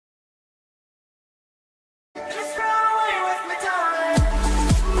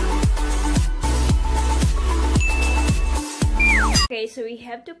so we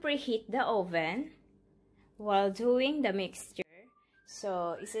have to preheat the oven while doing the mixture.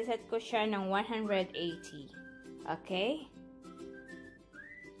 So, isa-set ko siya ng 180. Okay?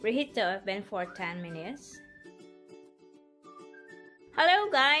 Preheat the oven for 10 minutes. Hello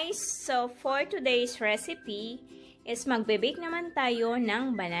guys! So, for today's recipe is magbe-bake naman tayo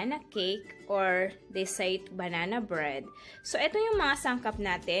ng banana cake or they say banana bread. So, ito yung mga sangkap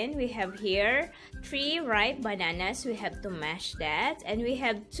natin. We have here 3 ripe bananas. We have to mash that. And we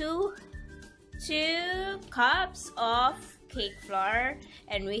have 2 cups of cake flour,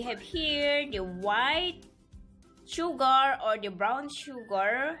 and we have here the white sugar or the brown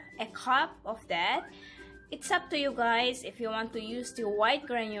sugar, a cup of that. It's up to you guys if you want to use the white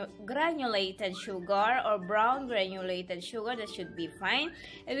granulated sugar or brown granulated sugar, that should be fine.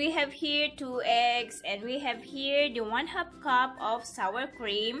 And we have here 2 eggs, and we have here the 1/2 cup of sour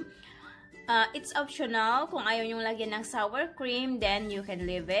cream. It's optional. Kung ayaw nyong lagyan ng sour cream, then you can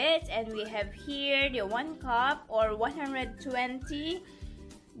leave it. And we have here the 1 cup or 120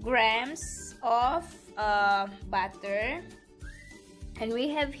 grams of butter. And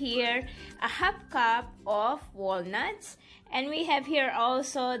we have here a 1/2 cup of walnuts. And we have here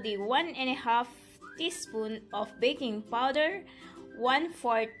also the 1.5 teaspoon of baking powder,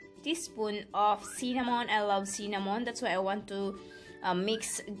 1/4 teaspoon of cinnamon. I love cinnamon. That's why I want to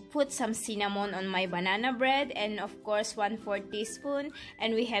put some cinnamon on my banana bread, and of course 1/4 teaspoon,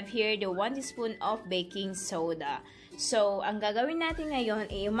 and we have here the 1 teaspoon of baking soda. So, ang gagawin natin ngayon,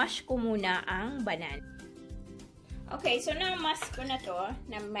 i-mash ko muna ang banana. Okay, so na-mash ko na to,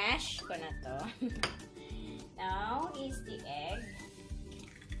 na-mash ko na to. Now is the egg.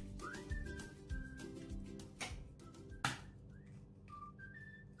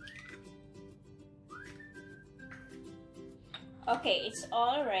 Okay, it's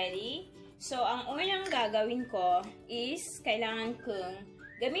all ready. So, ang unang gagawin ko is, kailangan kong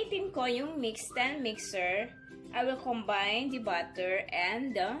gamitin ko yung stand mixer. I will combine the butter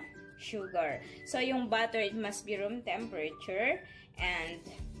and the sugar. So, yung butter, it must be room temperature. And,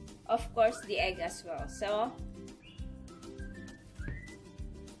 of course, the egg as well. So,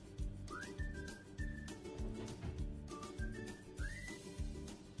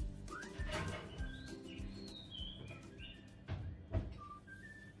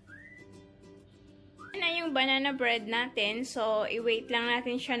 na yung banana bread natin. So, i-wait lang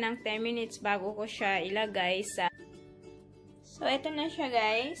natin siya ng 10 minutes bago ko siya ilagay sa... So, ito na siya,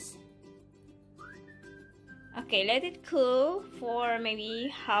 guys. Okay, let it cool for maybe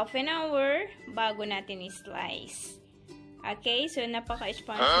half an hour bago natin i-slice. Okay, so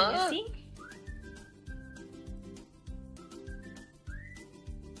napaka-spongy na, see?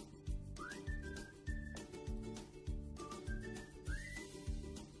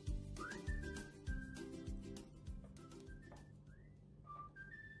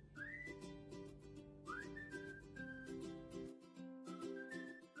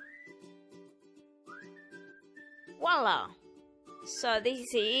 Voila! So,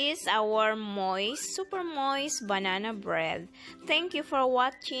 this is our moist, super moist banana bread. Thank you for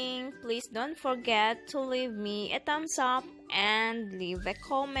watching. Please don't forget to leave me a thumbs up and leave a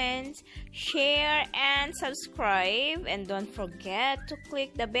comment, share, and subscribe. And don't forget to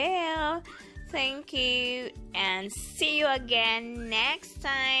click the bell. Thank you, and see you again next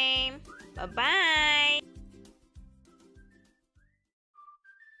time. Bye-bye!